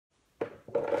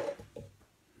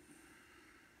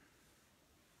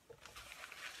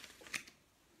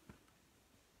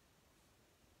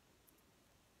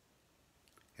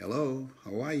Hello,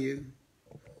 how are you?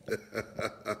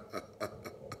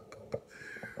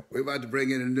 We're about to bring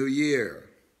in a new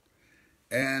year.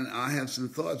 And I have some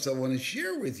thoughts I want to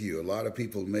share with you. A lot of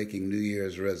people making New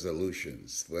Year's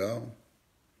resolutions. Well,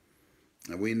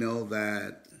 we know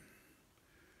that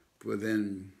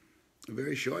within a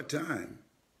very short time,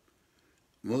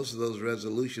 most of those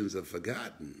resolutions are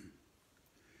forgotten.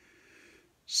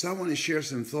 So I want to share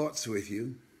some thoughts with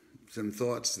you, some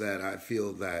thoughts that I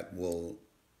feel that will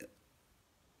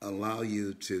allow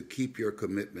you to keep your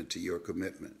commitment to your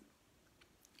commitment.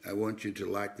 I want you to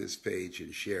like this page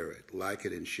and share it. Like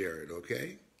it and share it,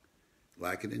 okay?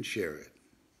 Like it and share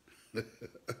it.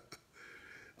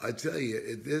 I tell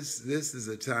you, this is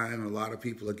a time a lot of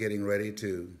people are getting ready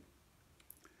to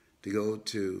go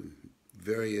to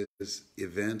various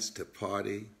events, to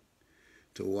party,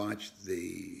 to watch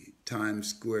the Times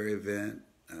Square event.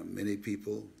 Many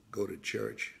people go to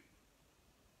church.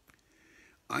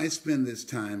 I spend this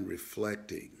time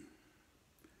reflecting,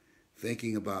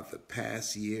 thinking about the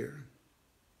past year,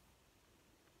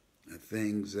 the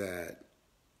things that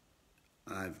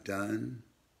I've done,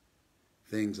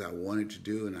 things I wanted to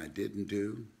do and I didn't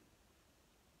do,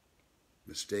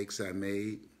 mistakes I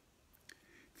made,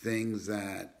 things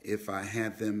that if I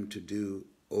had them to do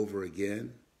over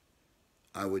again,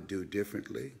 I would do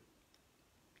differently.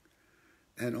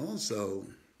 And also,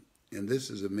 and this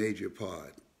is a major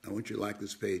part, I want you to like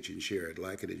this page and share it,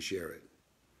 like it and share it.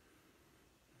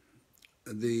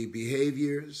 The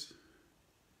behaviors,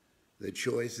 the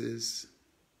choices,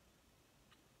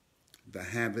 the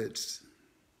habits,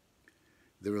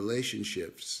 the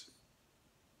relationships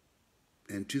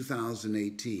in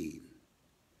 2018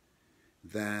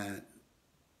 that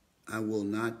I will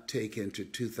not take into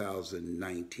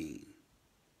 2019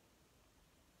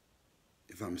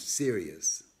 if I'm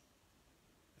serious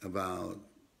about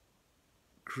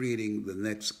creating the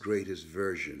next greatest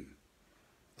version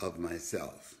of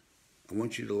myself. I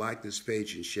want you to like this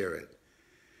page and share it.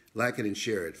 Like it and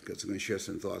share it, because I'm going to share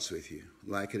some thoughts with you.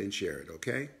 Like it and share it,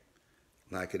 okay?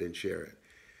 Like it and share it.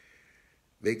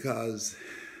 Because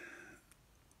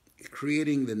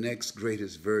creating the next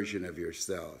greatest version of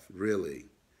yourself really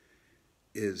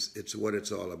it's what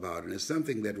it's all about. And it's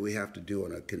something that we have to do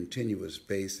on a continuous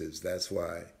basis. That's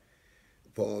why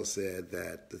Paul said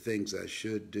that the things I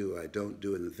should do, I don't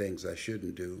do, and the things I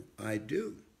shouldn't do, I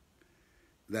do.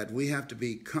 That we have to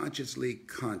be consciously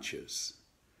conscious,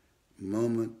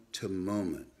 moment to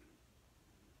moment,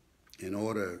 in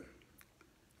order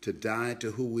to die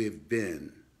to who we've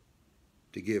been,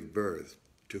 to give birth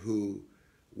to who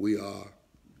we are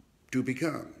to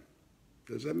become.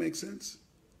 Does that make sense?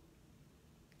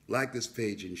 Like this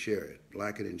page and share it.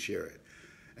 Like it and share it.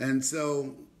 And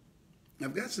so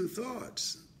I've got some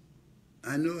thoughts.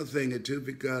 I know a thing or two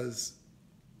because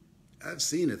I've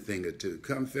seen a thing or two.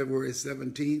 Come February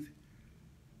 17th,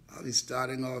 I'll be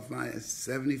starting off my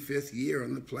 75th year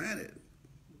on the planet.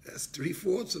 That's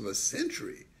 3/4 of a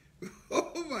century.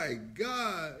 Oh my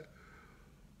God.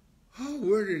 Oh,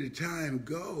 where did the time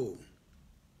go?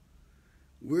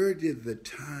 Where did the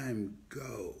time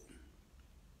go?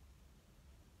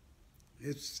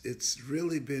 It's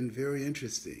really been very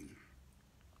interesting,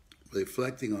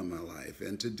 reflecting on my life.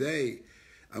 And today,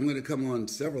 I'm going to come on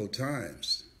several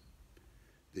times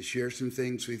to share some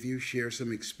things with you, share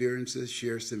some experiences,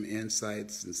 share some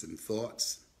insights and some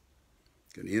thoughts.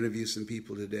 Going to interview some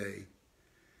people today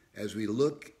as we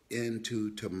look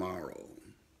into tomorrow,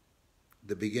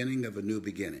 the beginning of a new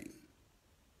beginning.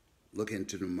 Look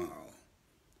into tomorrow,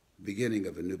 beginning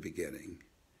of a new beginning.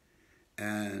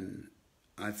 And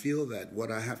I feel that what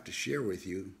I have to share with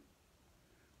you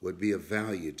would be of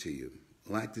value to you.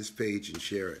 Like this page and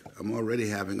share it. I'm already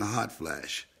having a hot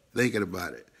flash thinking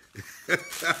about it.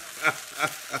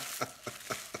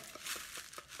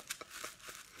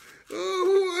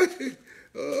 Oh boy.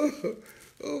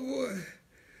 Oh boy.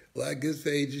 Like this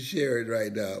page and share it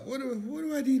right now. What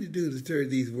do I need to do to turn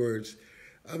these words?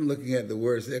 I'm looking at the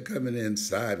words. They're coming in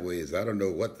sideways. I don't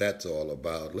know what that's all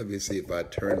about. Let me see if I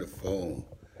turn the phone.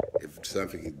 If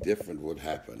something different would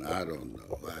happen. I don't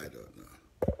know.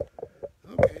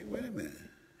 Okay, wait a minute.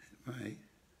 Right.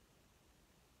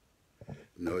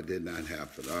 No, it did not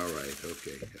happen. All right.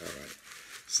 Okay. All right.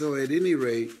 So at any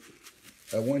rate,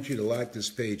 I want you to like this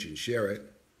page and share it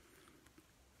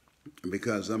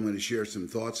because I'm going to share some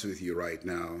thoughts with you right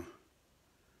now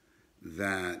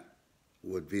that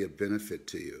would be a benefit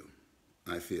to you,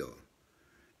 I feel.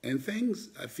 And things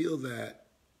I feel that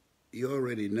you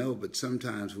already know, but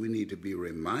sometimes we need to be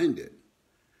reminded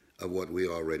of what we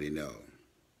already know.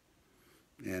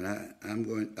 And I'm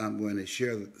going to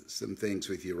share some things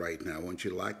with you right now. I want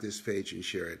you to like this page and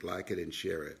share it, like it and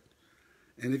share it.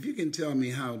 And if you can tell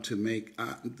me how to make,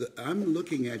 I'm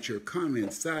looking at your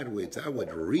comments sideways. I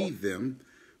would read them,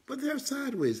 but they're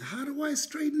sideways. How do I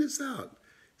straighten this out?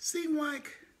 Seem like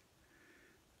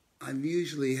I'm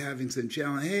usually having some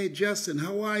challenge. Hey, Justin,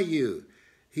 how are you?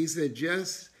 He said,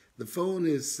 Just, the phone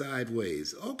is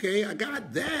sideways. Okay, I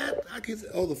got that. I can.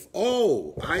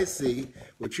 I see.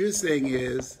 What you're saying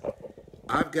is,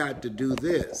 I've got to do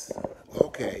this.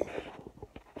 Okay.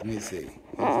 Let me see.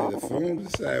 He said the phone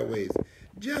is sideways.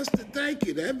 Justin, thank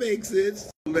you. That makes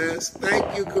sense. Les,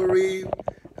 thank you, Kareem.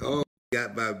 Oh,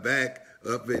 got my back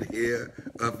up in here,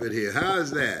 up in here.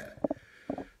 How's that?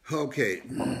 Okay.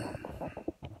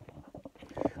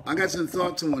 I got some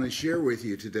thoughts I want to share with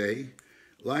you today.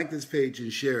 Like this page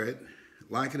and share it.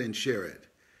 Like it and share it.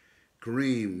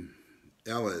 Kareem,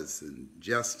 Ellis, and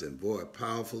Justin, boy,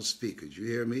 powerful speakers. You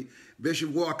hear me? Bishop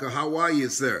Walker, how are you,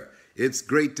 sir? It's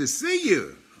great to see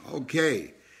you.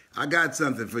 Okay, I got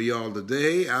something for y'all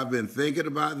today. I've been thinking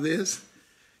about this.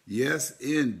 Yes,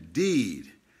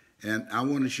 indeed. And I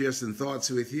want to share some thoughts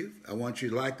with you. I want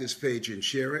you to like this page and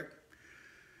share it.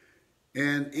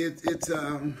 And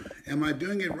am I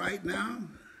doing it right now?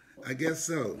 I guess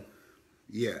so.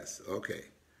 Yes, okay.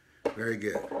 Very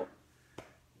good. I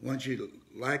want you to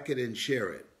like it and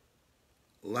share it.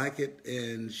 Like it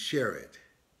and share it.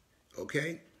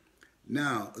 Okay?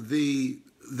 Now,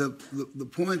 some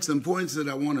points that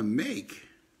I want to make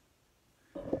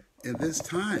in this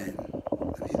time,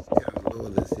 let me kind of lower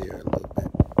this here a little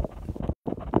bit.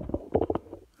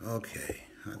 Okay,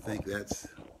 I think that's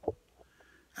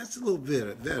a little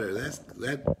bit better.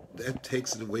 That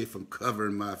takes it away from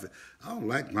covering my face. I don't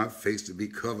like my face to be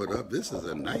covered up. This is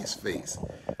a nice face.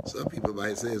 Some people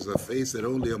might say it's a face that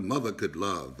only a mother could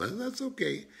love, but that's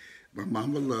okay. My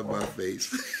mama loved my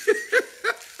face.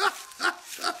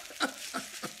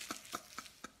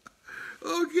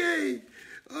 Okay.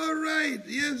 All right.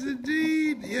 Yes,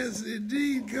 indeed. Yes,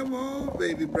 indeed. Come on,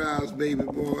 baby Browns, baby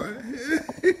boy.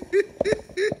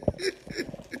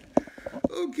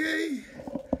 Okay.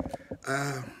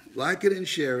 Like it and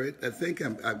share it. I think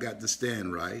I've got the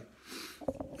stand right.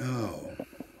 Oh.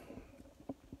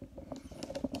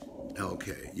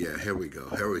 Okay. Yeah. Here we go.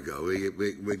 Here we go.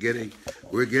 We're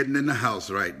getting in the house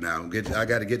right now. I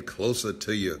got to get closer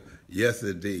to you. Yes,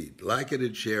 indeed. Like it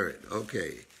and share it.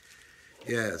 Okay.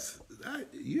 Yes.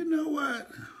 You know what?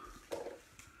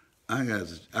 I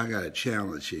got a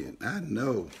challenge here. I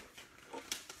know.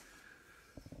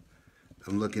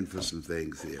 I'm looking for some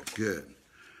things here. Good.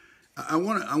 I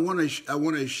want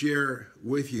to share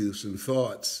with you some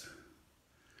thoughts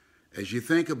as you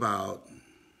think about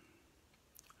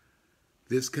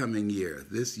this coming year,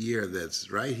 this year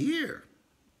that's right here,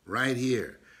 right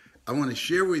here. I want to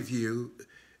share with you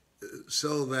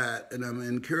so that, and I'm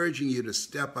encouraging you to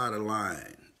step out of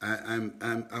line.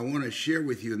 I want to share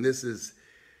with you, and this is,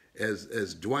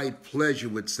 as Dwight Pleasure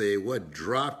would say, what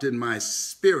dropped in my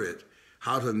spirit,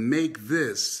 how to make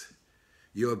this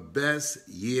your best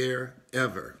year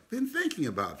ever. Been thinking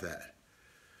about that.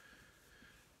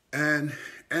 And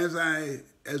as I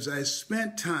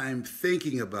spent time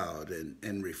thinking about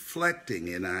and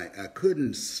reflecting, and I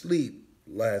couldn't sleep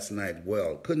last night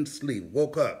well, couldn't sleep,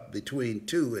 woke up between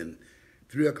 2 and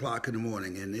 3 o'clock in the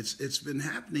morning, and it's been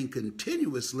happening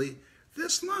continuously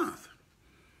this month.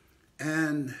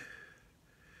 And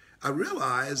I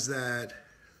realized that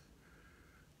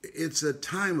it's a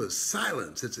time of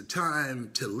silence. It's a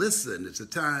time to listen. It's a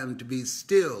time to be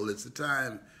still. It's a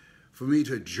time for me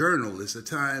to journal. It's a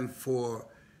time for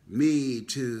me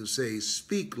to say,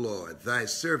 "Speak, Lord, thy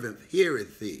servant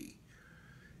heareth thee."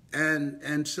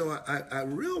 And so I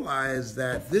realized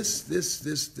that this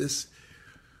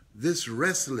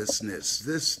restlessness,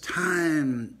 this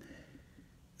time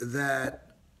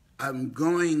that I'm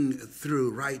going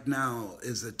through right now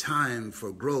is a time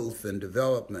for growth and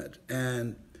development.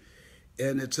 And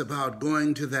it's about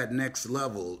going to that next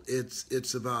level.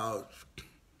 It's about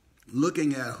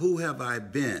looking at who have I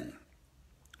been.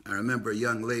 I remember a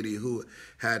young lady who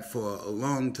had for a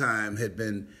long time had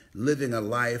been living a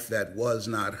life that was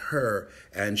not her.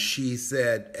 And she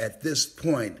said, at this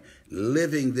point,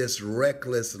 living this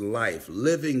reckless life,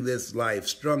 living this life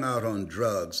strung out on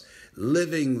drugs,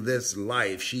 living this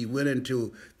life, she went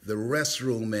into the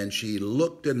restroom and she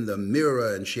looked in the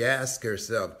mirror and she asked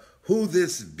herself, who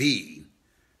this be?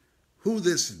 Who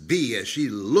this be? As she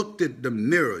looked at the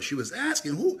mirror, she was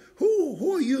asking,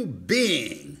 who are you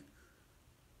being?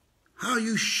 How are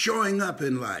you showing up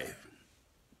in life?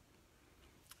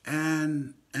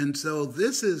 And And so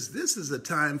this is a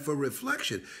time for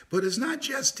reflection. But it's not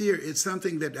just here. It's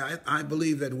something that I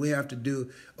believe that we have to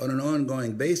do on an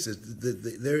ongoing basis.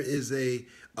 There is a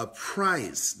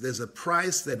price. There's a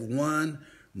price that one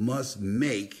must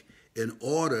make in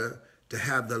order to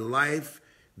have the life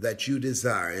that you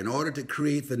desire, in order to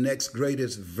create the next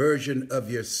greatest version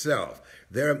of yourself.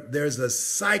 There's a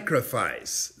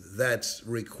sacrifice that's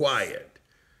required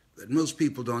that most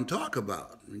people don't talk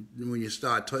about. When you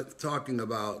start talking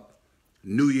about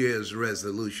New Year's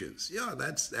resolutions, yeah,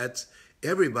 that's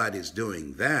everybody's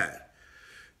doing that.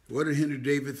 What did Henry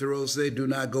David Thoreau say? Do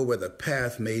not go where the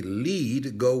path may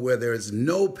lead, go where there is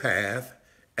no path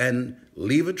and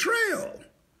leave a trail.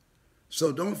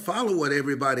 So don't follow what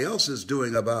everybody else is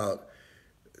doing about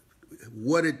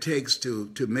what it takes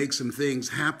to make some things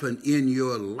happen in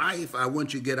your life. I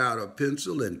want you to get out a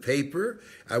pencil and paper.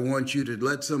 I want you to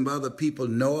let some other people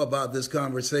know about this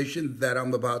conversation that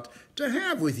I'm about to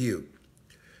have with you.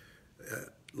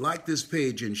 Like this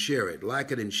page and share it.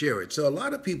 Like it and share it. So a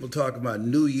lot of people talk about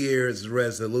New Year's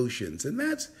resolutions, and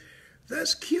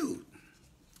that's cute.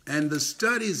 And the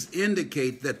studies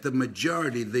indicate that the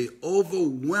majority, the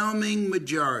overwhelming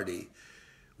majority,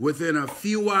 within a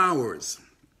few hours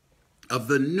of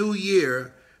the new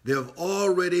year, they've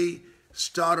already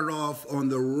started off on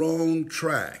the wrong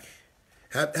track.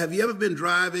 Have you ever been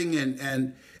driving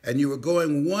and you were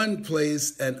going one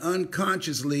place and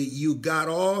unconsciously you got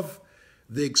off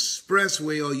the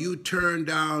expressway or you turned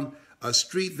down a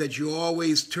street that you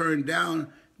always turn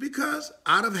down because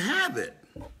out of habit?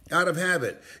 Out of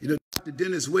habit. You know, Dr.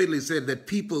 Dennis Whaley said that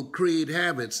people create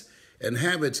habits and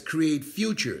habits create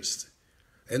futures.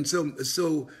 And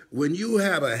so when you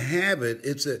have a habit,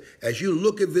 as you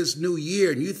look at this new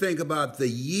year and you think about the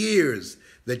years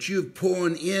that you've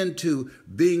poured into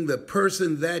being the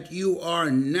person that you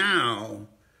are now,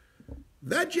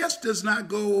 that just does not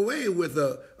go away with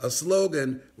a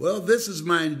slogan, well, this is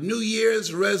my New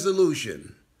Year's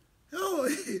resolution. No,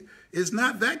 it's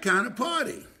not that kind of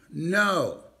party.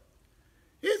 No.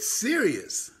 It's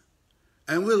serious,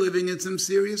 and we're living in some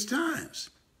serious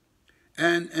times.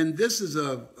 And this is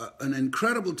an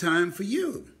incredible time for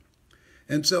you.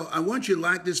 And so I want you to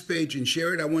like this page and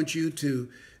share it. I want you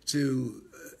to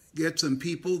get some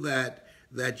people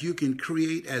that you can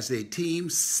create as a team,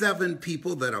 7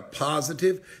 people that are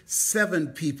positive, 7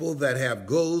 people that have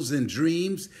goals and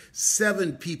dreams,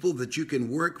 7 people that you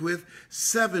can work with,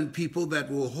 7 people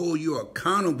that will hold you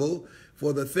accountable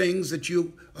for the things that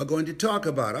you are going to talk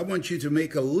about. I want you to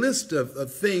make a list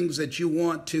of things that you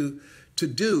want to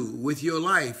do with your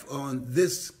life on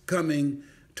this coming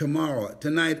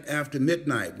tonight after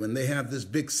midnight, when they have this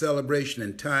big celebration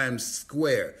in Times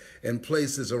Square and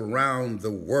places around the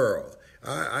world.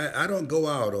 I don't go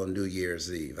out on New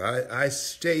Year's Eve. I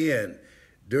stay in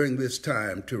during this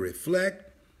time to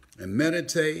reflect and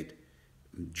meditate,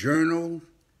 journal,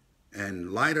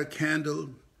 and light a candle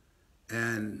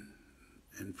and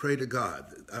pray to God.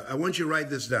 I want you to write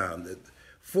this down.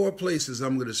 4 places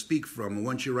I'm going to speak from. I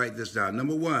want you to write this down.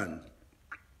 Number 1,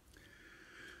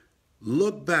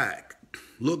 look back.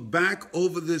 Look back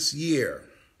over this year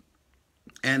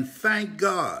and thank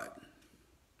God.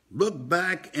 Look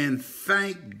back and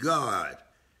thank God.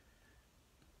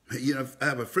 You know, I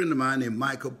have a friend of mine named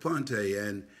Michael Ponte,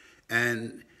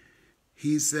 and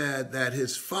he said that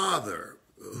his father,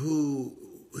 who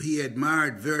he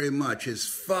admired very much, his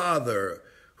father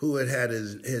who had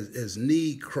his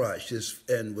knee crushed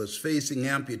and was facing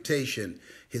amputation,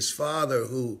 his father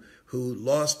who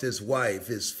lost his wife,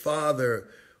 his father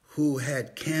who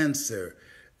had cancer.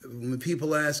 When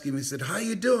people asked him, he said, "How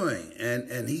you doing?"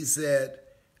 And he said,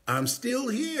 "I'm still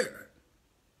here.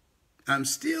 I'm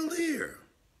still here."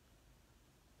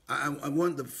 I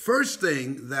want the first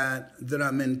thing that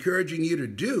I'm encouraging you to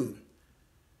do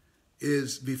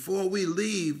is, before we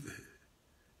leave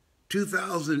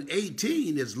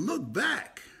 2018, is look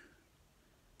back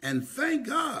and thank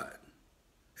God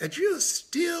that you're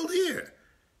still here.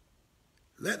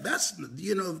 That's,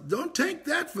 you know, don't take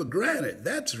that for granted.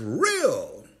 That's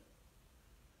real.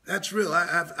 That's real.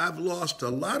 I've lost a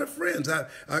lot of friends.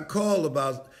 I call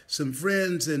about some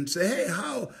friends and say, "Hey,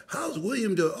 how's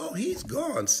William doing?" "Oh, he's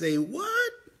gone." Say,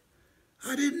 "What?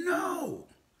 I didn't know."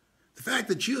 The fact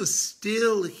that you're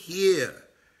still here,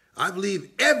 I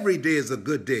believe every day is a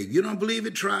good day. You don't believe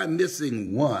it? Try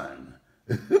missing one.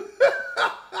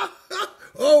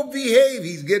 Oh, behave.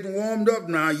 He's getting warmed up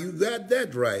now. You got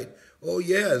that right. Oh,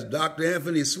 yes. Dr.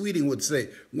 Anthony Sweeting would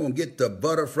say, "I'm going to get the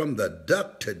butter from the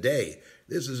duck today."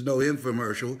 This is no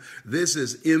infomercial. This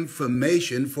is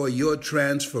information for your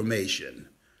transformation.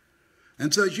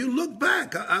 And so as you look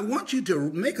back, I want you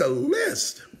to make a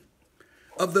list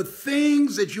of the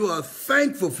things that you are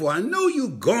thankful for. I know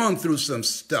you've gone through some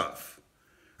stuff.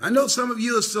 I know some of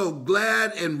you are so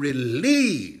glad and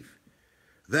relieved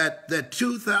that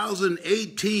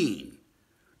 2018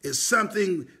 is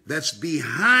something that's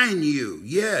behind you.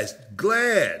 Yes,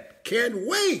 glad, can't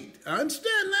wait. I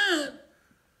understand that.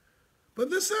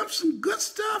 But there's some good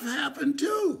stuff happened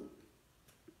too.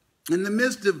 In the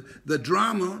midst of the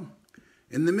drama,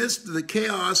 in the midst of the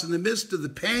chaos, in the midst of the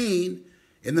pain,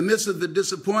 in the midst of the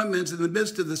disappointments, in the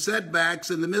midst of the setbacks,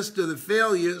 in the midst of the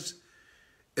failures,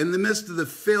 in the midst of the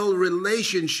failed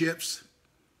relationships,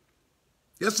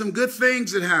 there's some good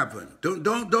things that happen.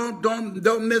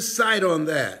 Don't miss sight on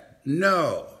that.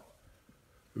 No.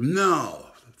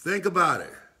 Think about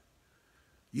it.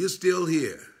 You're still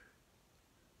here.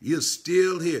 You're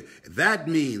still here. That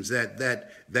means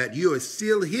that you are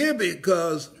still here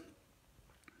because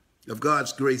of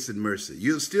God's grace and mercy.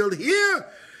 You're still here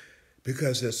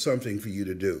because there's something for you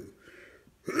to do.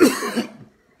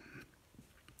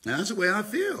 That's the way I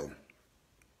feel.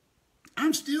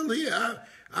 I'm still here.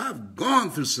 I've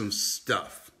gone through some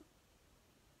stuff,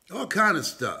 all kind of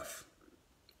stuff.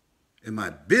 In my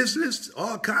business,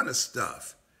 all kind of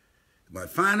stuff. My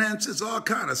finances, all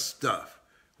kind of stuff.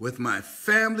 With my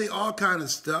family, all kind of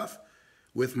stuff.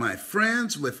 With my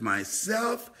friends, with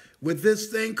myself, with this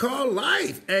thing called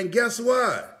life. And guess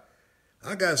what?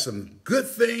 I got some good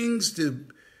things to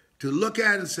look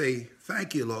at and say,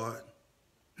 thank you, Lord.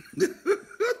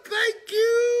 Thank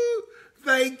you.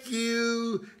 Thank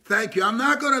you. Thank you. I'm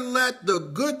not going to let the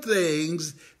good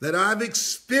things that I've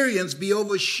experienced be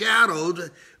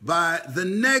overshadowed by the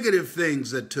negative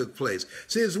things that took place.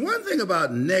 See, there's one thing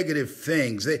about negative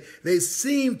things. They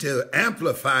seem to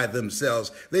amplify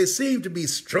themselves. They seem to be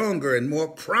stronger and more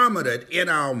prominent in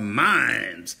our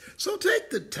minds. So take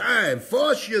the time,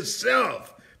 force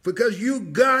yourself, because you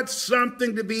got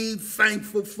something to be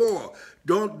thankful for.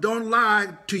 Don't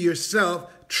lie to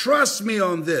yourself. Trust me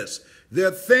on this. There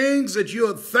are things that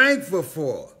you're thankful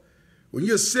for. When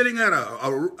you're sitting at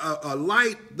a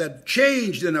light that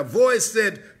changed and a voice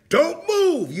said, don't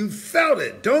move, you felt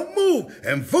it, don't move,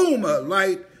 and boom, a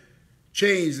light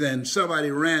changed and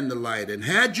somebody ran the light. And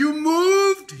had you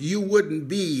moved, you wouldn't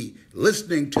be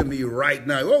listening to me right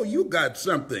now. Oh, you got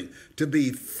something to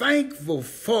be thankful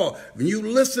for. When you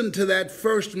listen to that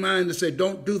first mind that said,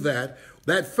 don't do that,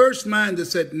 that first mind that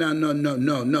said, no,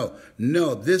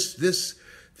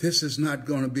 this is not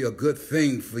going to be a good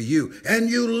thing for you. And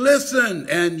you listen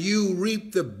and you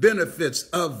reap the benefits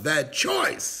of that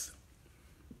choice.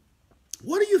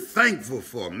 What are you thankful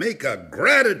for? Make a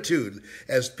gratitude.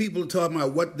 As people talk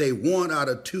about what they want out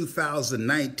of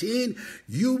 2019,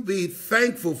 you be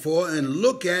thankful for and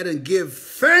look at and give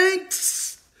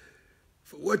thanks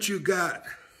for what you got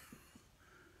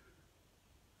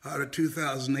out of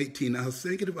 2018. I was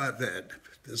thinking about that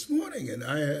this morning, and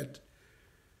I had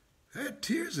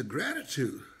tears of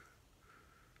gratitude.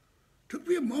 Took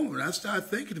me a moment. I started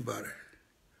thinking about it.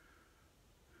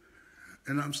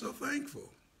 And I'm so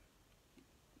thankful.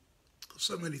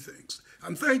 So many things.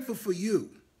 I'm thankful for you.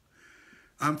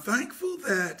 I'm thankful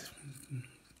that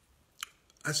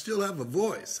I still have a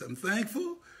voice. I'm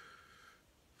thankful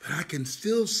that I can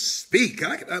still speak.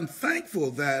 I'm thankful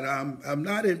that I'm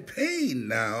not in pain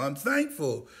now. I'm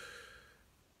thankful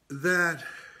that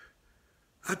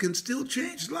I can still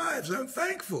change lives. I'm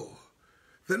thankful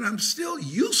that I'm still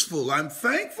useful. I'm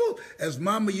thankful, as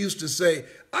Mama used to say,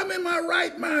 I'm in my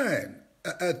right mind.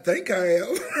 I think I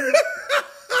am.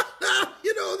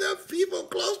 You know, there are people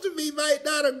close to me might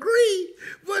not agree,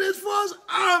 but as far as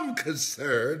I'm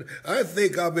concerned, I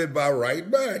think I'm in my right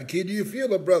mind. Can you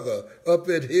feel a brother up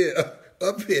in here?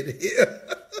 Up in here.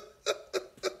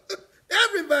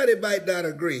 Everybody might not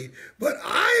agree, but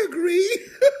I agree.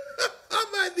 I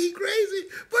might be crazy,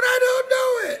 but I don't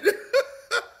know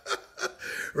it.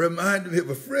 Reminded me of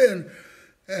a friend,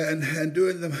 and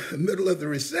during the middle of the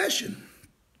recession,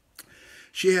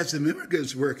 she had some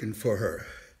immigrants working for her,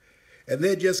 and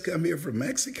they'd just come here from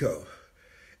Mexico,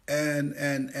 and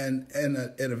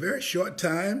in a very short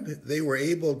time, they were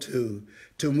able to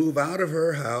move out of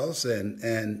her house,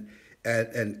 and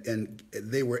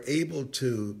they were able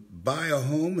to buy a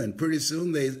home, and pretty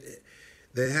soon they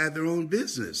had their own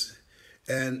business.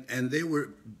 And they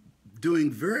were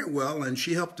doing very well, and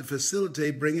she helped to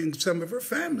facilitate bringing some of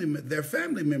their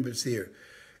family members here.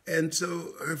 And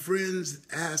so her friends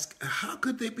asked, how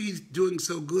could they be doing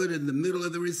so good in the middle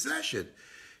of the recession?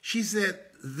 She said,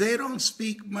 they don't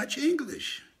speak much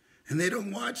English, and they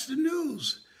don't watch the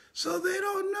news, so they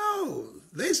don't know.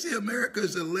 They see America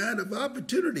as a land of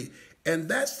opportunity, and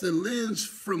that's the lens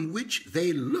from which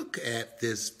they look at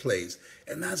this place,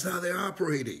 and that's how they're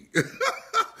operating.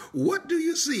 What do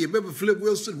you see? Remember Flip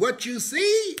Wilson, what you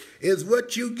see is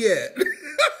what you get.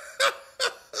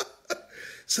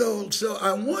 So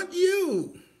I want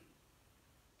you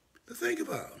to think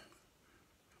about,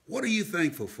 what are you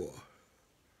thankful for?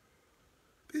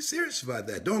 Be serious about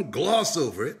that. Don't gloss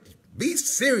over it. Be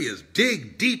serious.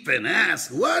 Dig deep and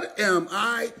ask, what am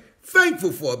I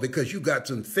thankful for? Because you got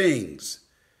some things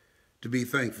to be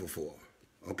thankful for,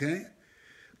 okay?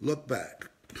 Look back.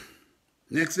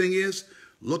 Next thing is,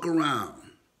 look around.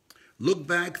 Look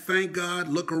back, thank God,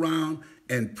 look around,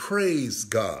 and praise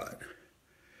God.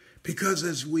 Because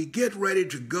as we get ready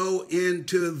to go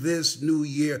into this new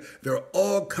year, there are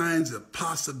all kinds of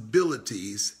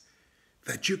possibilities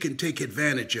that you can take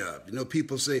advantage of. You know,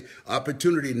 people say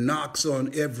opportunity knocks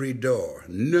on every door.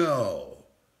 No,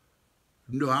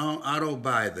 I don't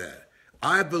buy that.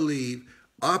 I believe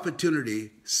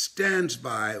opportunity stands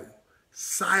by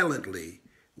silently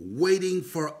waiting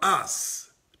for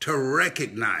us to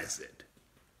recognize it.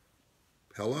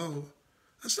 Hello?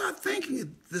 I started thinking it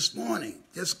this morning,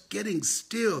 just getting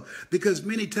still, because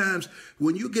many times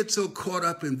when you get so caught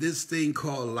up in this thing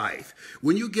called life,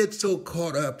 when you get so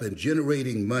caught up in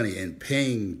generating money and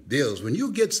paying bills, when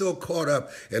you get so caught up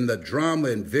in the drama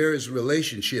in various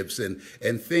relationships and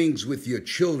things with your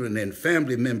children and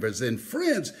family members and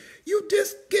friends, you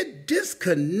just get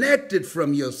disconnected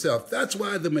from yourself. That's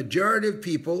why the majority of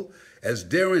people, as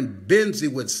Darren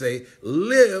Benzie would say,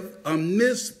 live a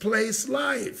misplaced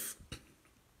life.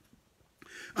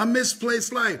 A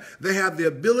misplaced life. They have the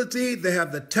ability, they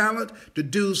have the talent to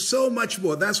do so much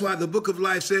more. That's why the book of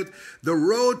life said, the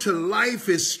road to life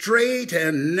is straight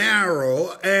and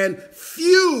narrow, and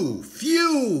few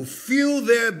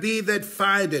there be that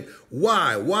find it.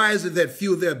 Why? Why is it that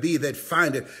few there be that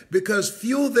find it? Because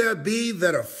few there be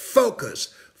that are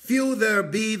focused. Few there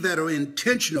be that are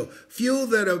intentional. Few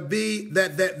that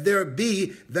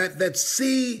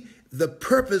see the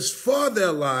purpose for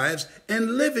their lives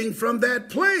and living from that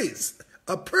place,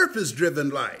 a purpose-driven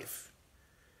life.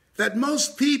 That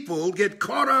most people get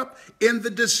caught up in the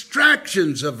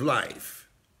distractions of life.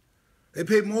 They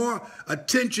pay more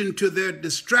attention to their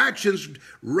distractions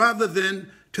rather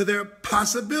than to their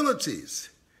possibilities.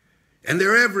 And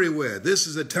they're everywhere. This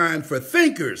is a time for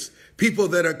thinkers, people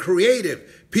that are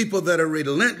creative, people that are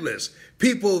relentless,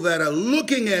 people that are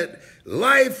looking at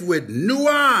life with new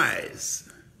eyes.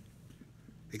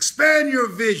 Expand your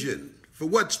vision for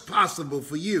what's possible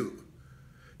for you.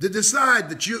 To decide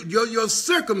that your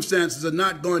circumstances are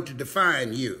not going to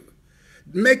define you.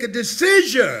 Make a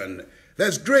decision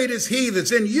that's great as he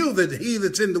that's in you than he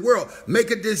that's in the world. Make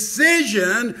a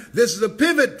decision. This is a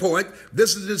pivot point.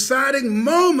 This is a deciding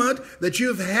moment that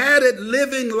you've had it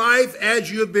living life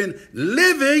as you've been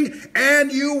living,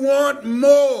 and you want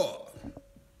more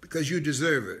because you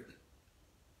deserve it.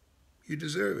 You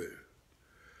deserve it.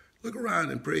 Look around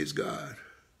and praise God,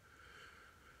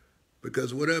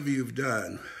 because whatever you've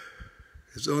done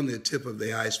is only the tip of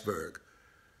the iceberg.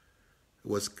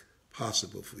 What's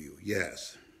possible for you?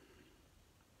 Yes.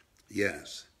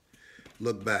 Yes.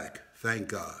 Look back. Thank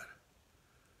God.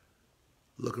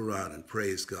 Look around and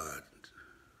praise God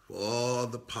for all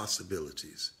the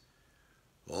possibilities,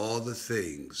 all the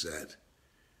things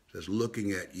that's looking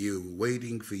at you,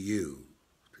 waiting for you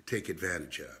to take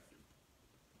advantage of.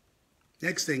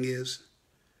 Next thing is,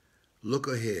 look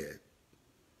ahead.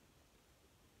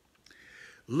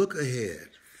 Look ahead.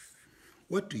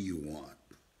 What do you want?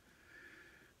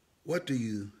 What do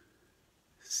you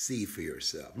see for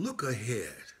yourself? Look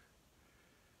ahead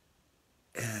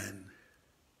and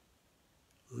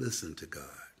listen to God.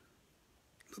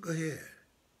 Look ahead.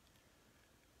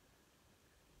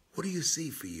 What do you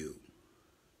see for you?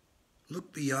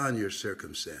 Look beyond your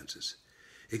circumstances.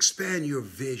 Expand your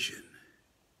vision.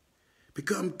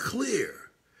 Become clear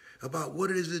about what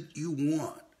it is that you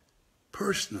want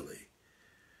personally.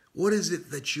 What is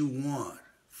it that you want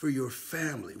for your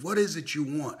family? What is it you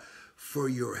want for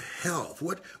your health?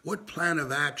 What plan of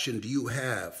action do you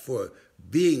have for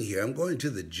being here? I'm going to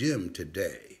the gym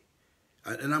today,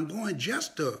 and I'm going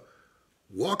just to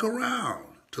walk around,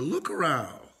 to look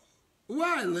around.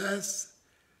 Why, Les?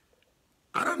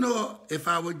 I don't know if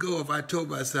I would go if I told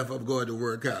myself I'm going to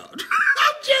work out.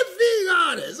 I'm just being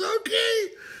honest, okay?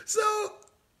 So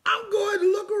I'm going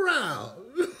to look around,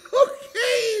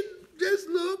 okay? Just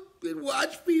look and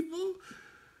watch people.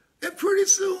 And pretty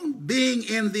soon, being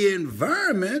in the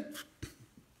environment,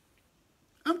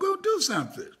 I'm going to do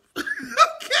something,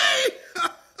 okay?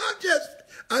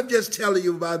 I'm just telling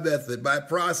you my method, my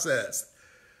process.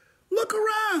 Look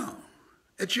around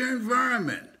at your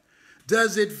environment.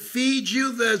 Does it feed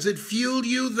you? Does it fuel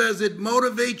you? Does it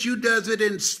motivate you? Does it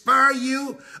inspire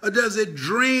you? Or does it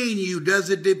drain you? Does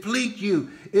it deplete you?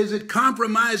 Is it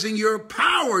compromising your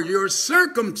power, your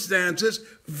circumstances?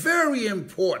 Very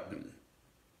important.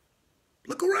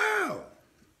 Look around.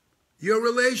 Your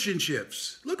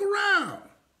relationships. Look around.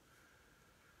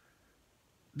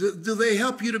 Do they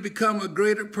help you to become a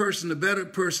greater person, a better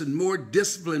person, more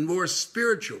disciplined, more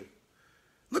spiritual?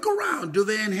 Look around. Do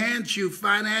they enhance you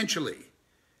financially?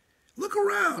 Look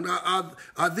around.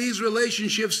 Are these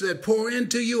relationships that pour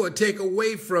into you or take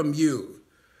away from you?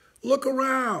 Look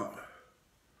around.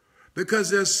 Because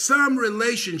there's some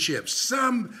relationships,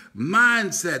 some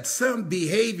mindset, some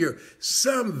behavior,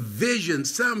 some vision,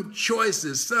 some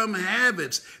choices, some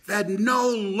habits that no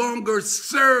longer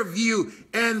serve you,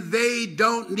 and they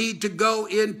don't need to go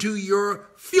into your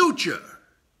future.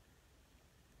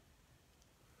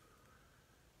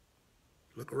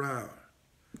 Look around.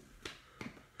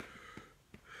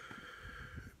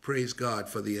 Praise God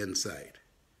for the insight.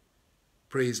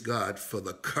 Praise God for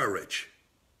the courage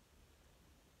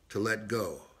to let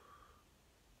go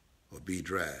or be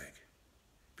dragged.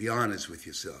 Be honest with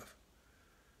yourself.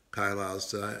 Carlyle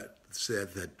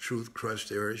said that truth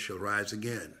crushed error shall rise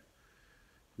again.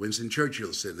 Winston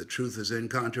Churchill said the truth is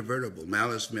incontrovertible.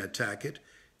 Malice may attack it.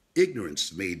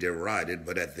 Ignorance may deride it.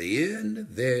 But at the end,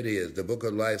 there it is. The book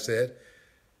of life said,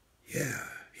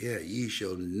 ye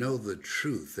shall know the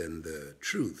truth, and the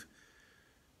truth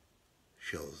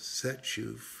shall set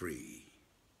you free.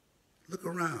 Look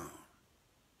around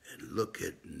and look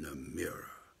in the mirror.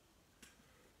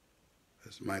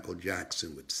 As Michael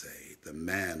Jackson would say, the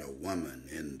man or woman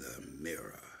in the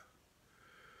mirror.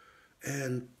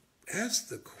 And ask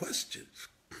the questions.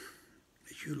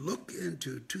 As you look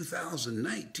into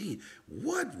 2019,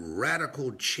 what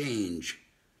radical change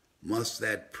must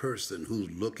that person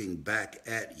who's looking back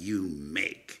at you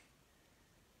make?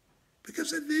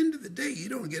 Because at the end of the day, you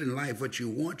don't get in life what you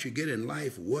want, you get in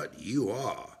life what you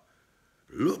are.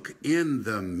 Look in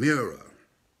the mirror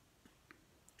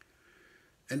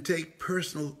and take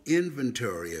personal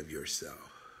inventory of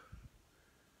yourself.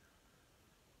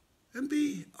 And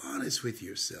be honest with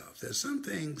yourself. There's some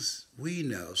things we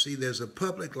know. See, there's a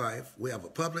public life. We have a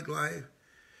public life.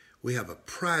 We have a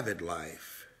private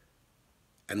life.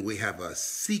 And we have a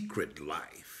secret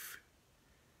life.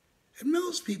 And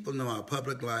most people know our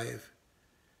public life.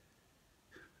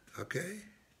 Okay?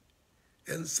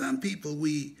 And some people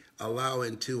we allow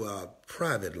into our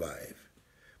private life.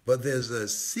 But there's a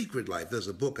secret life. There's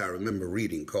a book I remember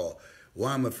reading called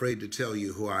Why I'm Afraid to Tell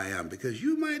You Who I Am, because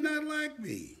you might not like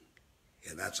me.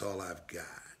 And that's all I've got.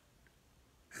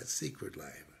 That's secret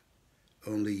life.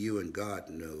 Only you and God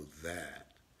know that.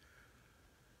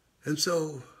 And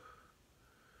so,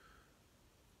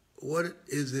 what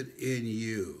is it in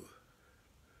you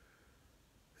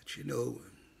that you know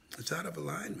it's out of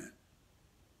alignment?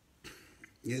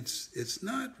 It's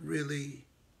not really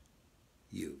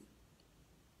you.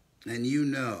 And you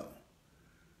know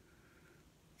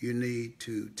you need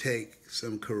to take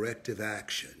some corrective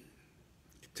action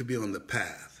to be on the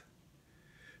path,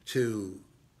 to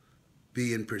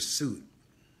be in pursuit,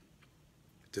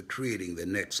 to creating the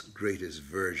next greatest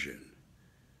version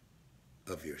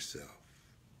of yourself.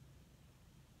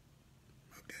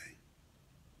 Okay?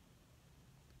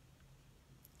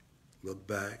 Look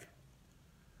back.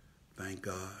 Thank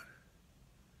God.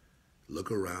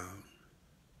 Look around.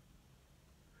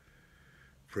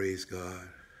 Praise God.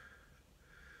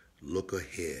 Look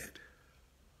ahead.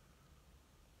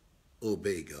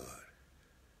 Obey God.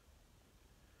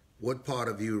 What part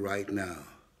of you right now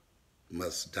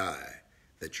must die,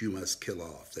 that you must kill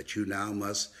off, that you now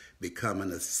must become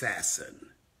an assassin?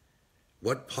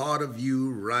 What part of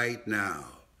you right now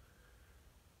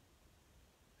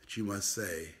that you must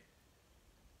say,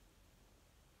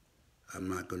 I'm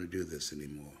not going to do this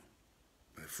anymore?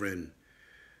 My friend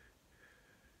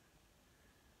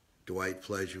Dwight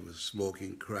Pleasure was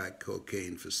smoking crack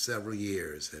cocaine for several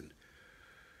years, and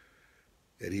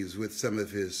he was with some of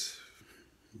his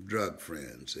drug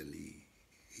friends, and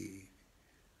he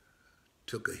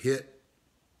took a hit,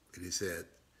 and he said,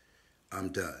 I'm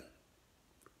done.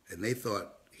 And they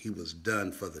thought he was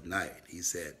done for the night. He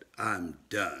said, I'm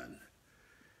done.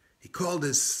 He called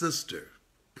his sister,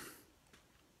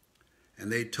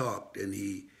 and they talked, and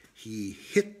he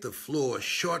hit the floor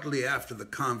shortly after the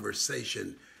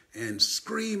conversation and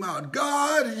screamed out,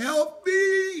 God, help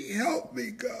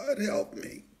me, God, help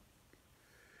me.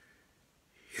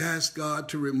 He asked God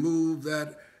to remove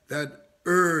that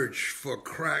urge for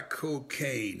crack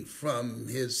cocaine from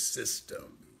his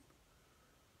system.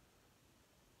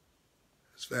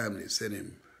 His family sent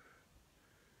him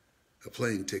a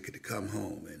plane ticket to come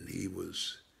home, and he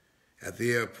was at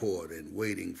the airport and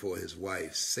waiting for his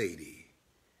wife, Sadie.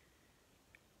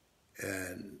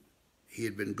 And he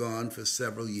had been gone for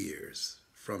several years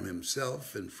from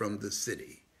himself and from the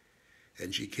city.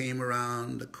 And she came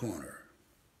around the corner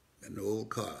in the old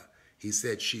car. He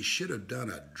said she should have done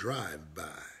a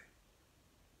drive-by,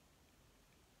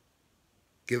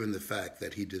 given the fact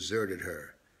that he deserted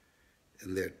her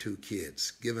and their two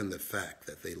kids, given the fact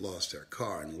that they lost their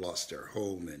car and lost their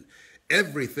home and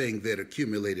everything that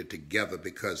accumulated together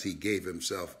because he gave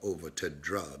himself over to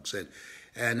drugs.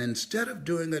 And instead of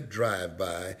doing a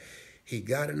drive-by, he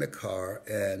got in the car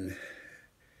and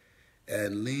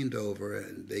leaned over,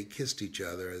 and they kissed each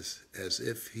other as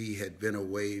if he had been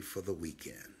away for the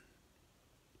weekend.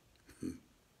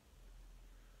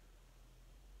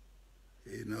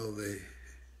 You know, they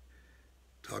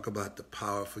talk about the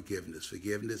power of forgiveness.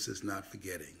 Forgiveness is not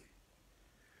forgetting.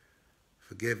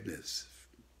 Forgiveness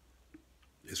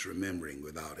is remembering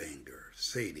without anger.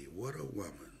 Sadie, what a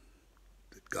woman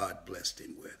that God blessed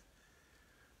him with.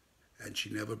 And she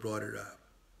never brought it up.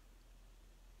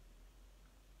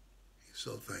 He's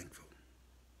so thankful.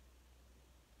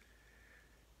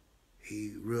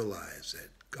 He realized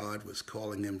that God was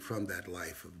calling him from that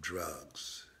life of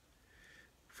drugs,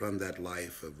 from that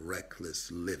life of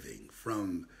reckless living,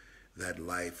 from that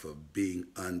life of being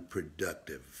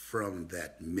unproductive, from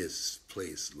that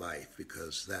misplaced life,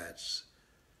 because that's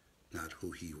not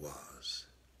who he was.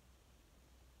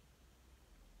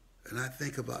 And I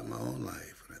think about my own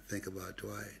life, and I think about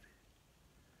Dwight.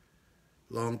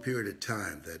 Long period of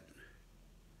time that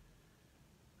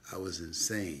I was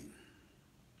insane.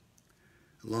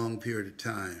 A long period of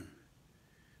time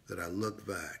that I look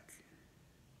back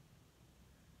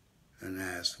and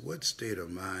ask, what state of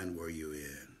mind were you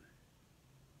in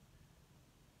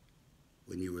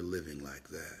when you were living like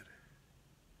that?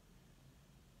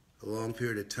 A long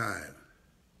period of time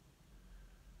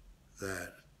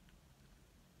that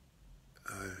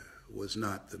I was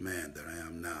not the man that I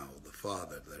am now, the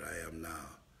father that I am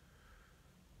now.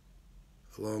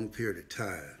 A long period of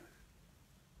time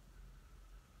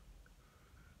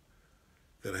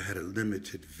that I had a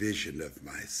limited vision of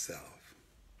myself.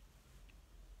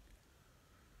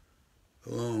 A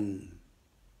long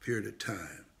period of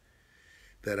time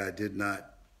that I did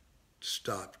not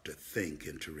stop to think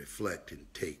and to reflect and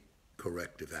take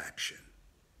corrective action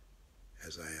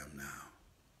as I am now.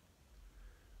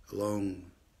 A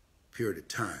long period of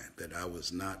time that I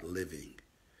was not living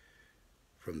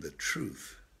from the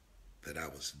truth that I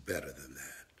was better than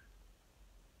that.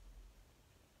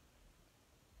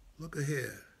 Look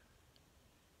ahead.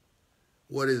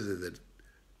 What is it that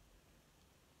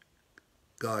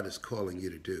God is calling you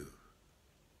to do?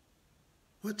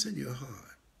 What's in your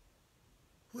heart?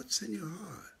 What's in your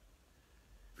heart?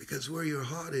 Because where your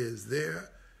heart is, there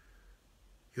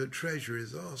your treasure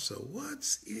is also.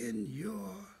 What's in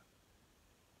your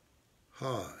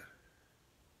heart?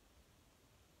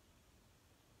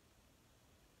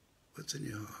 What's in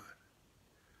your heart?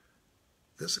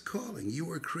 That's a calling. You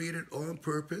were created on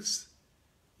purpose,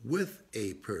 with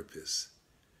a purpose,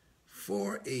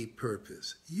 for a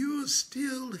purpose. You're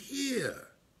still here.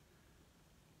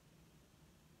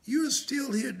 You're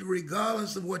still here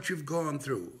regardless of what you've gone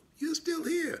through. You're still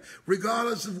here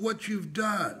regardless of what you've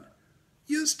done.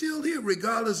 You're still here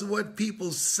regardless of what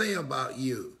people say about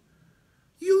you.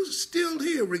 You're still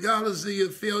here regardless of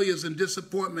your failures and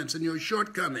disappointments and your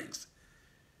shortcomings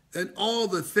and all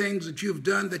the things that you've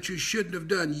done that you shouldn't have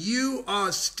done. You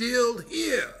are still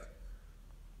here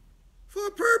for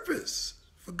a purpose,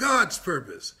 for God's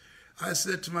purpose. I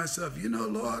said to myself, you know,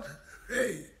 Lord,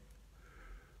 hey,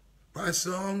 my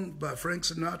song by Frank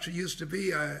Sinatra used to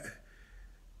be, I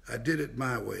did it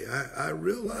my way. I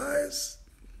realize,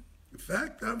 in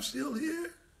fact, I'm still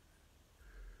here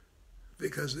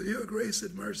because of your grace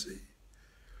and mercy.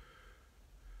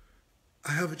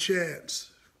 I have a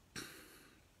chance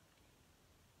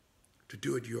to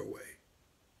do it your way.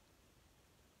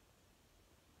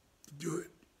 Do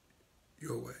it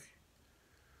your way.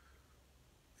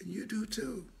 And you do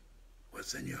too.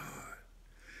 What's in your heart?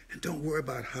 And don't worry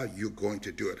about how you're going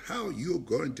to do it. How you're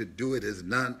going to do it is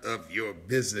none of your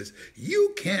business.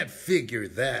 You can't figure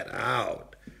that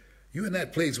out. You're in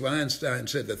that place where Einstein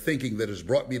said the thinking that has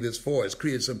brought me this far has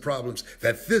created some problems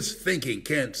that this thinking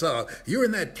can't solve. You're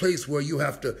in that place where you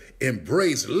have to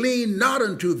embrace, lean not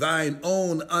unto thine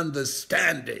own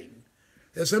understanding.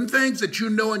 There's some things that you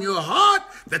know in your heart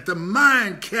that the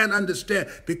mind can't understand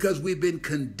because we've been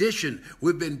conditioned,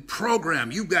 we've been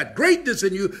programmed. You've got greatness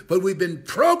in you, but we've been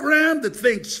programmed to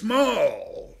think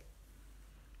small.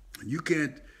 And you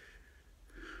can't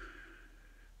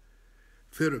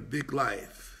fit a big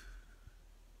life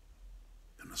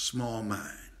in a small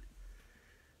mind.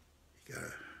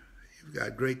 You've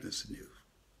got greatness in you.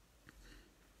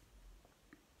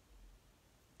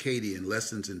 Katie in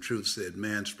Lessons in Truth said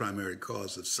man's primary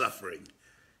cause of suffering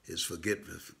is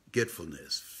forgetfulness.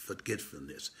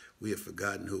 We have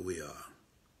forgotten who we are.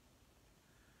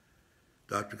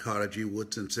 Dr. Carter G.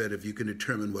 Woodson said, if you can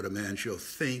determine what a man shall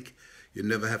think, you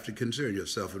never have to concern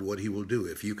yourself with what he will do.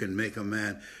 If you can make a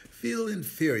man feel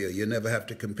inferior, you never have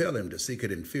to compel him to seek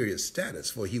an inferior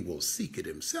status, for he will seek it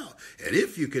himself. And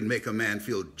if you can make a man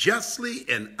feel justly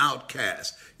an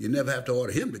outcast, you never have to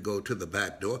order him to go to the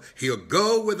back door. He'll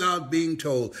go without being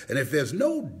told. And if there's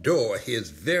no door,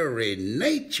 his very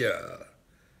nature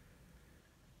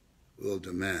will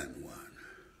demand one.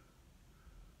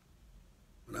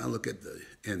 When I look at the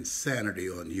insanity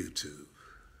on YouTube,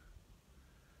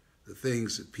 the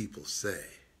things that people say,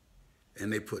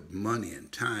 and they put money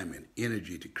and time and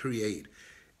energy to create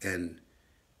and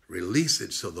release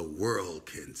it so the world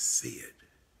can see it.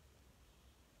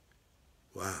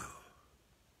 Wow.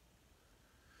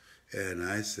 And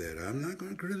I said, I'm not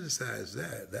going to criticize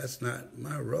that. That's not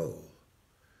my role.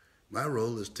 My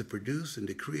role is to produce and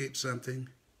to create something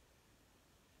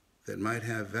that might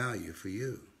have value for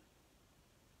you.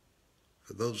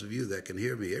 For those of you that can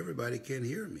hear me, everybody can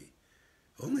hear me.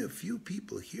 Only a few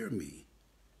people hear me.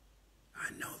 I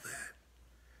know that.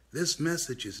 This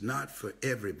message is not for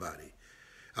everybody.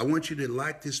 I want you to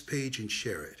like this page and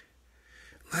share it.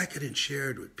 Like it and share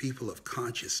it with people of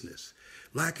consciousness.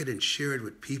 Like it and share it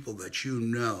with people that you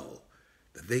know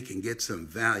that they can get some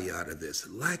value out of this.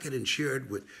 Like it and share it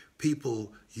with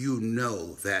people you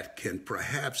know that can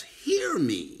perhaps hear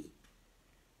me.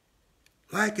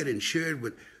 Like it and share it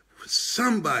with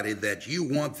somebody that you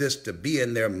want this to be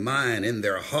in their mind, in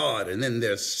their heart, and in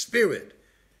their spirit.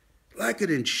 Like it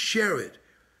and share it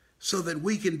so that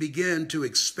we can begin to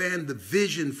expand the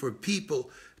vision for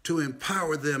people, to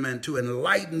empower them and to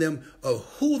enlighten them of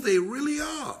who they really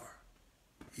are.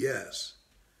 Yes.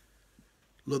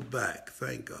 Look back.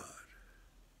 Thank God.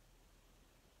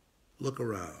 Look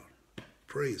around.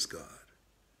 Praise God.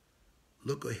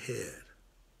 Look ahead.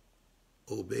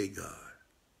 Obey God.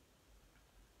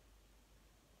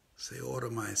 Say, order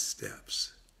my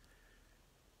steps.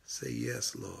 Say,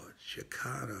 yes, Lord.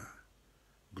 Shekinah,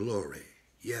 glory.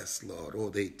 Yes, Lord. Oh,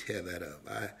 they tear that up.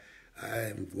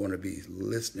 I'm going to be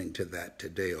listening to that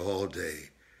today, all day.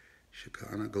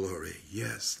 Shekinah, glory.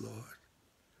 Yes, Lord.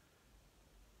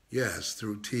 Yes,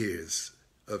 through tears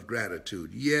of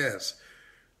gratitude. Yes,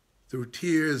 through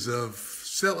tears of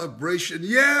celebration.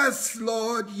 Yes,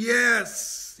 Lord.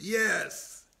 Yes, yes.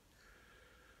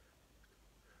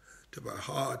 To my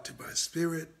heart, to my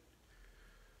spirit,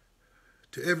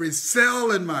 to every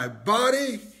cell in my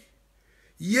body.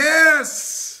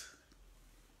 Yes,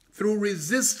 through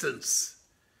resistance.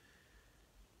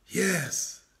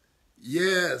 Yes,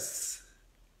 yes.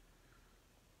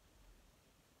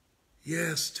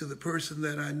 Yes, to the person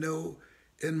that I know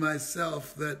in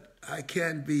myself that I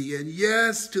can be. And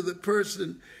yes, to the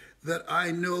person that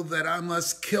I know that I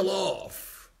must kill off.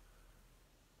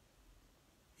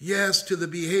 Yes, to the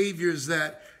behaviors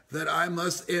that I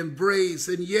must embrace.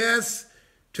 And yes,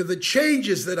 to the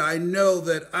changes that I know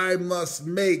that I must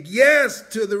make. Yes,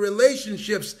 to the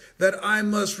relationships that I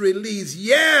must release.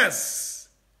 Yes.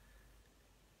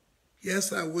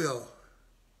 Yes, I will.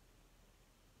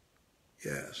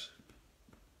 Yes.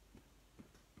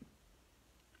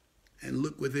 And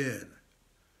look within.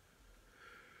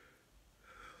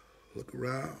 Look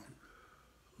around.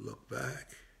 Look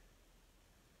back.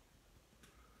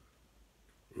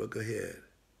 Look ahead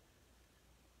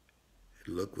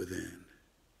and look within.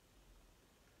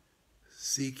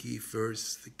 Seek ye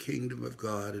first the kingdom of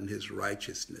God and his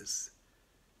righteousness,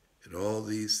 and all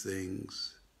these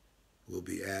things will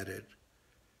be added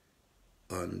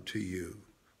unto you.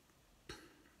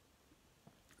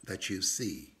 That you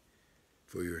see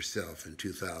for yourself in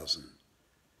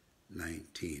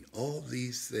 2019. All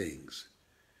these things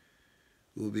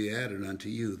will be added unto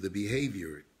you. The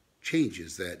behavior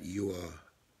changes that you are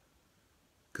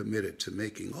committed to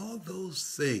making, all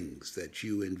those things that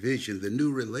you envision, the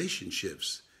new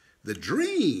relationships, the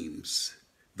dreams,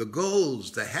 the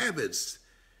goals, the habits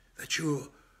that you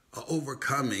are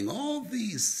overcoming, all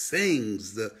these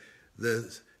things, the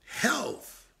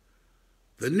health,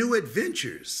 the new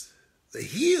adventures, the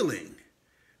healing,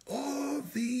 all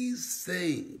these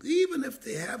things, even if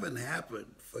they haven't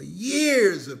happened for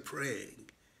years of praying,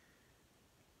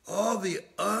 all the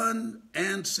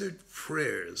unanswered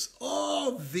prayers,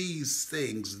 all these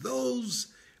things, those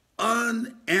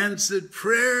unanswered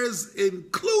prayers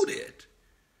included,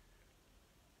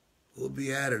 will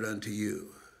be added unto you,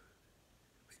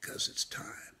 because it's time.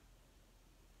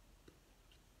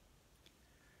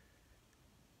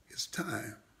 It's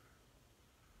time.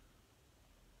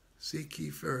 Seek ye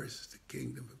first the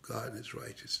kingdom of God and his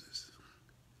righteousness.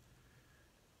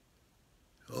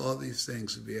 All these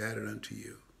things will be added unto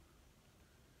you.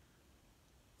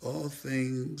 All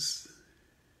things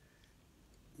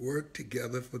work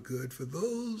together for good for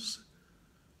those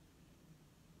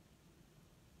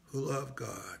who love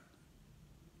God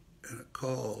and are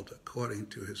called according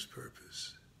to his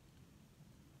purpose.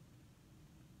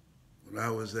 When I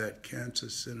was at Cancer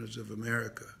Centers of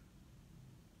America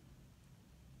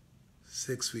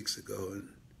 6 weeks ago, and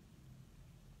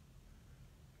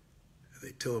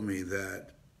they told me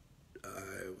that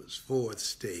I was fourth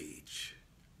stage.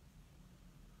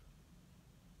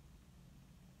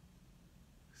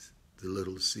 The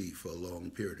little C for a long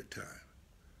period of time.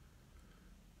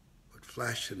 What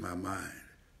flashed in my mind,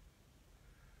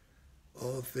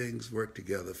 all things work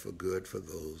together for good for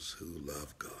those who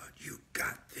love God. You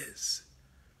got this.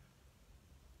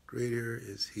 Greater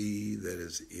is he that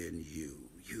is in you.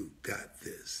 You got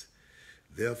this.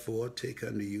 Therefore, take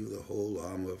unto you the whole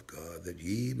armor of God, that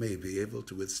ye may be able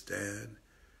to withstand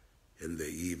in the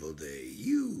evil day.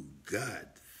 You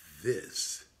got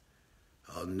this.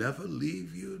 I'll never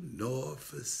leave you nor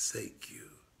forsake you.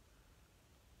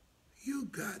 You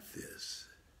got this.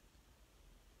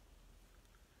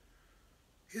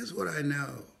 Here's what I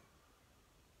know.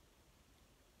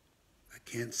 I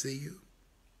can't see you.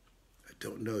 I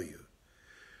don't know you.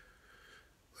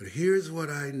 But here's what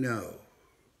I know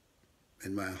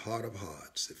in my heart of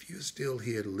hearts. If you're still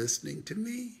here listening to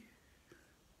me,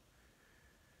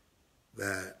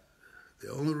 that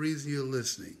the only reason you're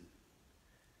listening,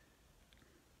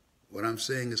 what I'm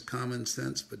saying is common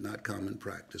sense, but not common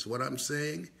practice. What I'm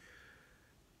saying,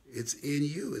 it's in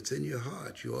you. It's in your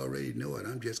heart. You already know it.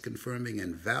 I'm just confirming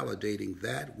and validating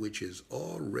that which is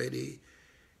already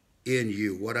in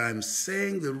you. What I'm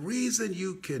saying, the reason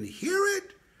you can hear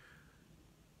it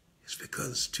is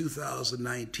because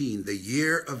 2019, the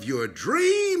year of your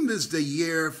dream, is the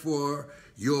year for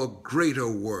your greater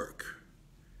work.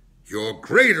 Your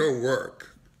greater work.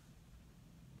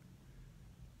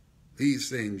 These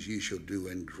things ye shall do,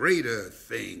 and greater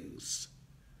things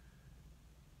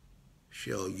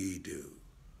shall ye do.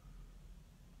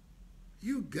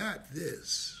 You got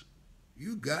this.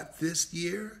 You got this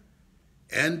year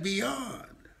and beyond.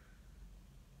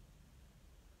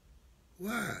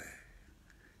 Why?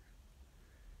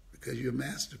 Because you're a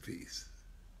masterpiece.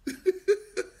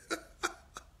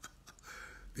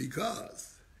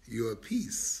 Because you're a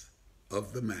piece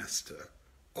of the master.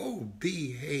 Oh,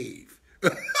 behave.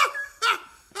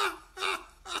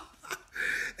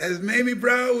 As Mamie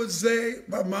Brown would say,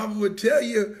 my mama would tell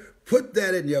you, put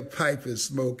that in your pipe and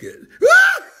smoke it.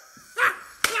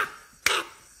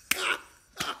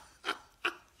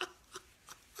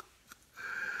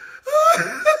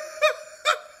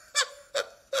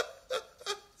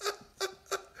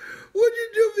 Would you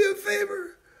do me a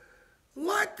favor?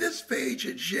 Like this page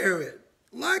and share it.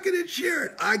 Like it and share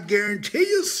it. I guarantee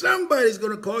you somebody's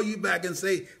going to call you back and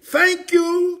say, thank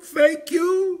you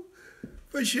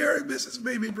for sharing Mrs.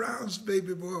 Mamie Brown's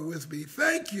baby boy with me.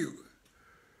 Thank you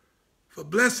for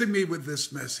blessing me with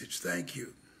this message. Thank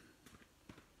you.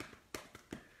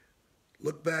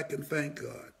 Look back and thank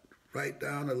God. Write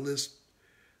down a list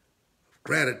of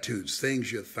gratitudes,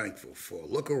 things you're thankful for.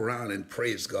 Look around and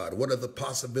praise God. What are the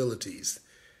possibilities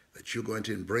that you're going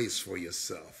to embrace for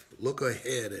yourself? Look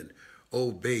ahead and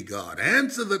obey God.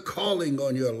 Answer the calling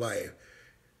on your life.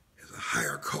 A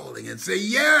higher calling, and say,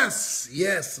 yes,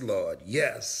 yes, Lord,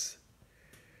 yes.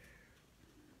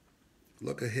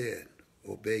 Look ahead,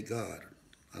 obey God,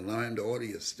 allow him to order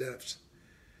your steps,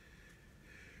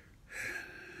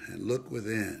 and look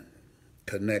within,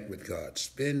 connect with God,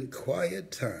 spend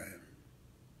quiet time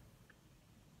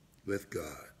with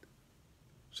God.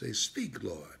 Say, speak,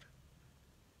 Lord,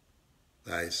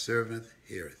 thy servant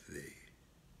heareth thee.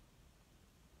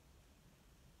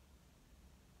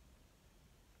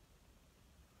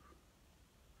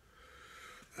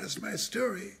 That's my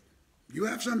story. You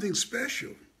have something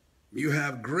special. You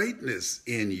have greatness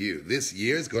in you. This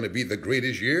year is going to be the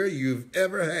greatest year you've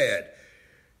ever had.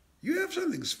 You have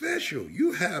something special.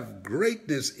 You have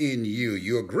greatness in you.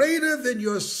 You're greater than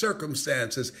your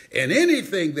circumstances and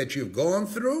anything that you've gone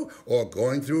through or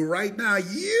going through right now.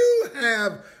 You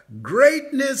have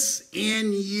greatness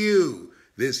in you.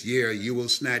 This year you will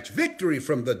snatch victory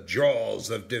from the jaws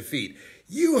of defeat.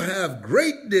 You have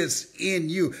greatness in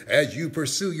you. As you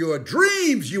pursue your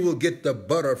dreams, you will get the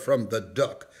butter from the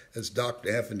duck as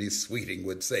Dr. Anthony Sweeting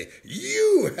would say,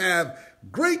 you have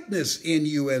greatness in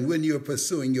you, and when you're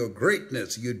pursuing your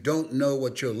greatness, you don't know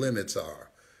what your limits are.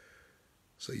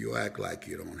 So you act like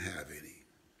you don't have any.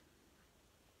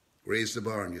 Raise the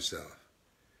bar on yourself.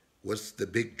 What's the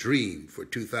big dream for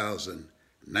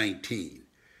 2019?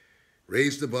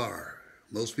 Raise the bar.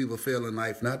 Most people fail in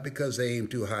life not because they aim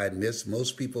too high and miss.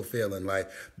 Most people fail in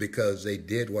life because they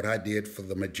did what I did for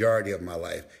the majority of my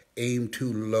life, aim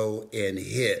too low and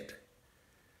hit.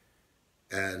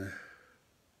 And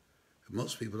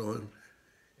most people don't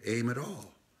aim at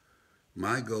all.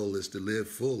 My goal is to live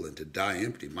full and to die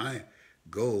empty. My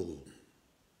goal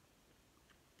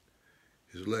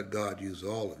is to let God use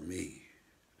all of me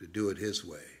to do it his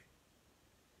way.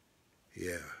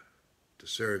 Yeah, to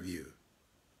serve you.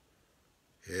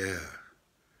 Yeah.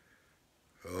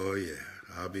 Oh, yeah.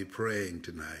 I'll be praying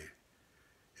tonight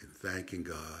and thanking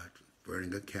God,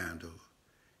 burning a candle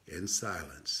in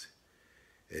silence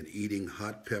and eating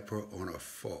hot pepper on a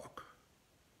fork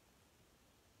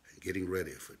and getting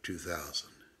ready for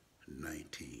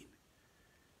 2019.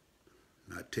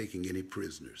 Not taking any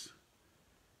prisoners,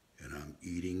 and I'm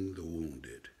eating the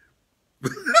wounded.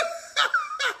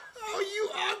 Oh,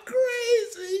 you are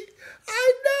crazy.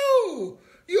 I know.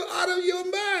 You're out of your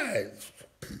mind.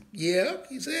 Yeah,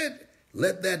 he said,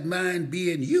 let that mind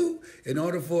be in you. In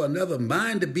order for another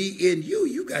mind to be in you,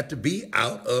 you got to be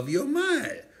out of your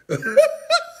mind.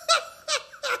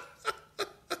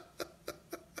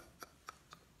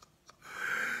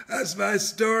 That's my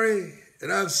story,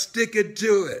 and I'm sticking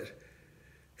to it.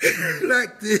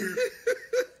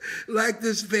 Like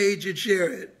this page and share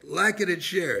it. Like it and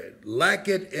share it. Like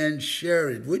it and share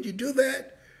it. Would you do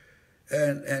that?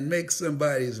 And make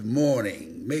somebody's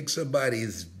morning, make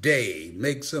somebody's day,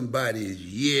 make somebody's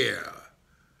year.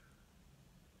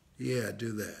 Yeah,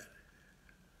 do that.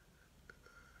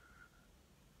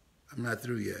 I'm not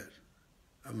through yet.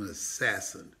 I'm an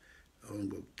assassin. I'm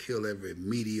going to kill every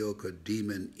mediocre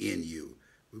demon in you.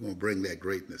 We're going to bring that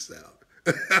greatness out.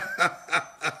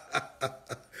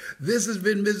 This has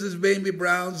been Mrs. Mamie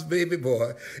Brown's Baby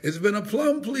Boy. It's been a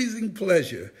plum-pleasing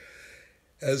pleasure,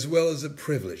 as well as a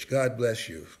privilege. God bless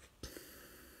you.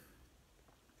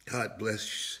 God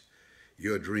bless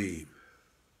your dream.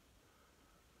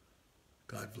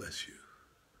 God bless you.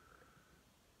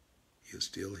 You're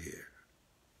still here.